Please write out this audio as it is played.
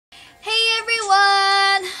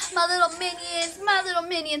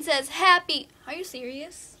little minion says happy. Are you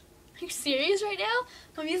serious? Are you serious right now?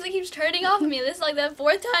 My music keeps turning off of me. This is like the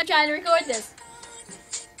 4th time trying to record this.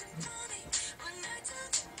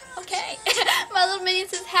 Okay. My little minion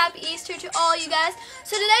says happy Easter to all you guys.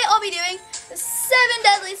 So today I'll be doing the 7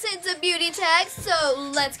 deadly sins of beauty tags.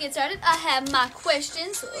 So let's get started. I have my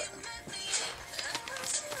questions.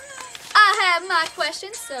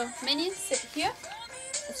 So minions, sit here.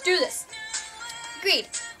 Let's do this. Agreed.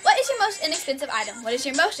 What is your most inexpensive item? What is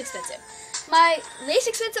your most expensive? My least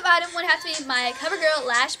expensive item would have to be my CoverGirl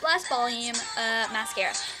Lash Blast Volume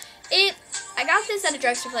mascara. I got this at a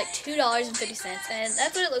drugstore for like $2.50, and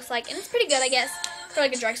that's what it looks like. And it's pretty good, I guess, for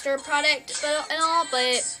like a drugstore product, but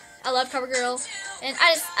I love CoverGirl, and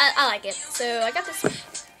I like it. So I got this from a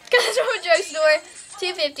drugstore,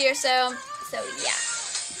 $2.50 or so. So yeah.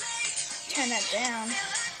 Turn that down.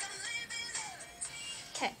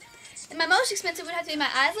 Okay. And my most expensive would have to be my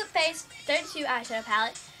Eyes Lip Face 32 eyeshadow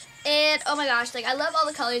palette. And oh my gosh, like I love all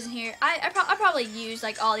the colors in here. I probably use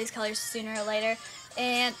like all these colors sooner or later.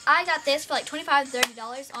 And I got this for like $25 to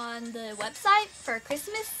 $30 on the website for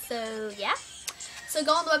Christmas. So yeah. So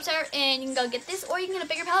go on the website and you can go get this, or you can get a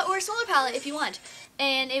bigger palette or a smaller palette if you want.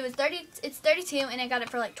 And it was it's 32, and I got it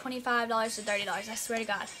for like $25 to $30. I swear to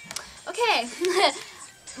God. Okay.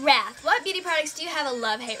 Wrath. What beauty products do you have a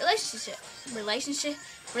love-hate relationship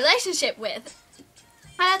with?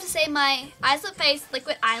 I have to say my Eyes Lip Face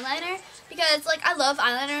liquid eyeliner, because like I love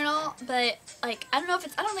eyeliner and all, but like I don't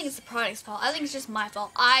think it's the product's fault. I think it's just my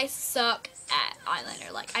fault. I suck at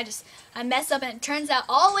eyeliner. Like I mess up and it turns out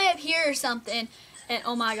all the way up here or something, and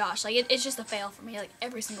oh my gosh, like it's just a fail for me like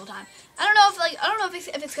every single time. I don't know if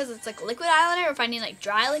it's because it's like liquid eyeliner, or if I need like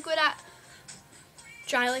dry liquid.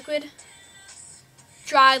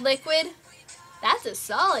 That's a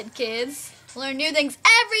solid, kids. Learn new things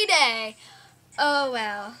every day. Oh,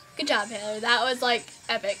 wow. Good job, Taylor. That was, like,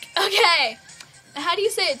 epic. Okay. How do you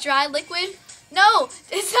say it? Dry liquid? No,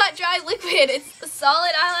 it's not dry liquid. It's a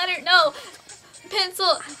solid eyeliner. No.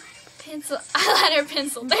 Pencil. Eyeliner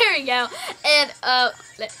pencil. There we go. And,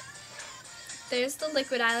 there's the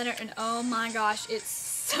liquid eyeliner. And, oh, my gosh. I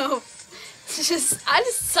just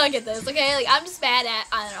suck at this, okay? Like, I'm just bad at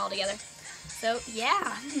eyeliner altogether. So,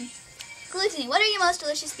 yeah. Glutiny, what are your most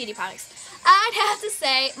delicious beauty products? I'd have to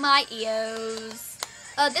say my EOS.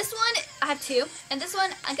 This one, I have 2. And this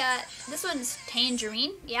one's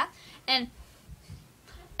tangerine, yeah. And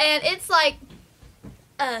it's like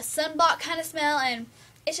a sunblock kind of smell, and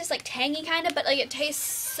it's just like tangy kind of, but like it tastes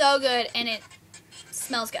so good, and it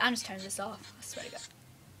smells good. I'm just turning this off, I swear to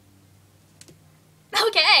God.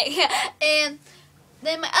 Okay, and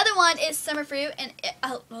then my other one is Summer Fruit, and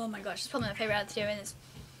oh my gosh, it's probably my favorite out of the 2, and it's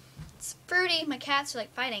fruity. My cats are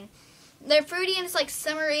like fighting. They're fruity, and it's like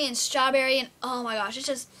summery and strawberry, and oh my gosh, it's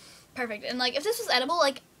just perfect. And like if this was edible,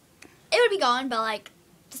 like it would be gone by like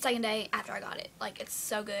the 2nd day after I got it. Like it's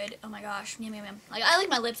so good. Oh my gosh, yum yum yum. Like I lick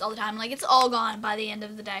my lips all the time. Like it's all gone by the end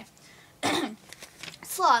of the day.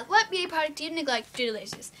 Sloth, what beauty product do you neglect due to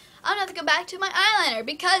laziness? I'm gonna have to go back to my eyeliner,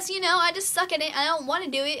 because you know I just suck at it. I don't want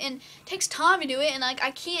to do it, and it takes time to do it, and like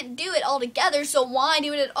I can't do it all together. So why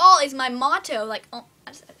do it at all is my motto. Like I'm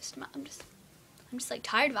just like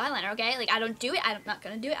tired of eyeliner. Okay, like I don't do it. I'm not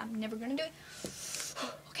gonna do it. I'm never gonna do it.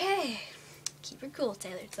 Okay, keep your cool,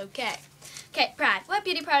 Taylor. It's okay. Okay, Pride. What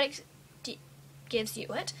beauty product gives you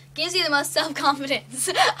the most self-confidence?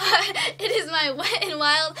 It is my Wet n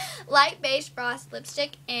Wild Light Beige Frost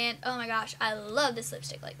lipstick, and oh my gosh, I love this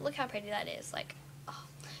lipstick. Like, look how pretty that is. Like, oh.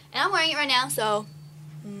 And I'm wearing it right now, so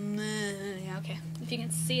yeah, okay, if you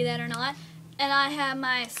can see that or not. And I have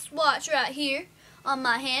my swatch right here on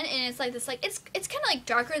my hand, and it's like this, like it's kind of like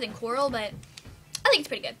darker than coral, but I think it's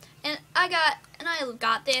pretty good. And I got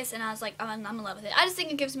this, and I was like, I'm in love with it. I just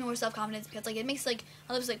think it gives me more self-confidence, because like it makes like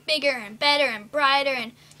my lips like bigger and better and brighter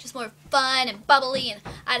and just more fun and bubbly, and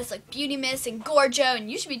I just like Beauty Mist and Gorjo,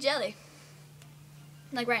 and you should be jelly.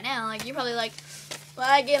 Like right now, like you're probably like,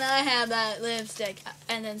 why can't I have that lipstick?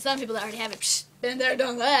 And then some people that already have it, psh, been there,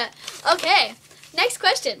 done that. Okay. Next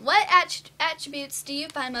question. What attributes do you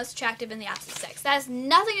find most attractive in the opposite sex? That has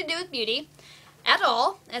nothing to do with beauty at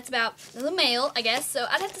all. That's about the male, I guess. So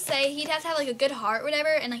I'd have to say he'd have to have like a good heart or whatever,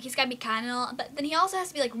 and like he's got to be kind and all, but then he also has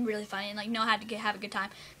to be like really funny and like know how to have a good time,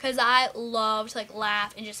 because I love to like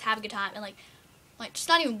laugh and just have a good time, and like just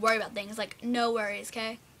not even worry about things. Like no worries,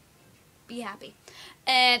 okay? Be happy.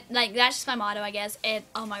 And like that's just my motto, I guess. And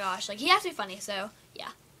oh my gosh, like he has to be funny, so yeah.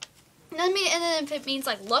 And then if it means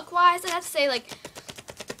like look wise, I'd have to say like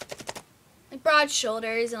broad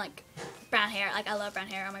shoulders and like brown hair. Like I love brown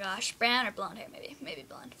hair. Oh my gosh, brown or blonde hair, maybe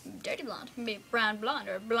blonde, dirty blonde, maybe brown blonde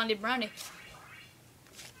or blondie brownie.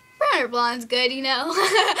 Brown brunette or blonde's good, you know.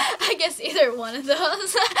 I guess either one of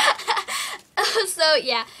those. So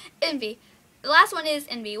yeah, envy. The last one is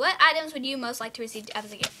envy. What items would you most like to receive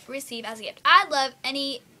as a gift? I love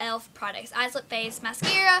any e.l.f. products. Eyes, lip, face,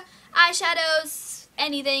 mascara, eyeshadows,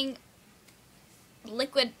 anything.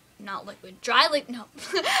 Liquid, not liquid, dry liquid, no.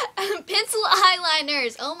 Pencil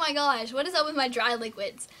eyeliners. Oh my gosh, what is up with my dry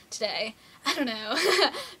liquids today? I don't know.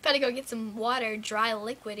 Gotta go get some water, dry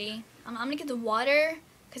liquidy. I'm gonna get the water,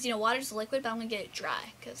 because, you know, water's liquid, but I'm gonna get it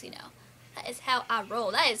dry, because, you know, that is how I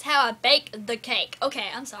roll. That is how I bake the cake. Okay,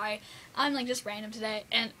 I'm sorry. I'm, like, just random today.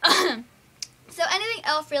 And, so anything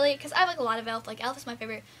e.l.f. really, because I have, like, a lot of e.l.f. Like, e.l.f. is my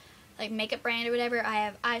favorite, like, makeup brand or whatever. I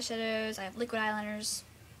have eyeshadows. I have liquid eyeliners.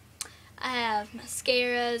 I have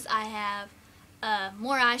mascaras. I have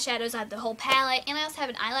more eyeshadows. I have the whole palette. And I also have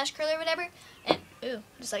an eyelash curler or whatever. And, ooh,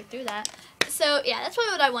 just, like, threw that. So, yeah, that's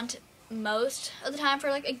probably what I want most of the time for,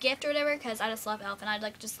 like, a gift or whatever, because I just love e.l.f. and I'd,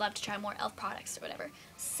 like, just love to try more e.l.f. products or whatever.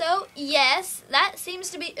 So, yes, that seems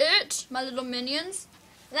to be it, my little minions.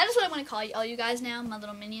 And that is what I want to call all you guys now, my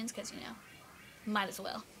little minions, because, you know, might as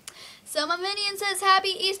well. So, my minion says, Happy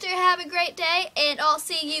Easter, have a great day, and I'll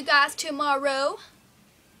see you guys tomorrow.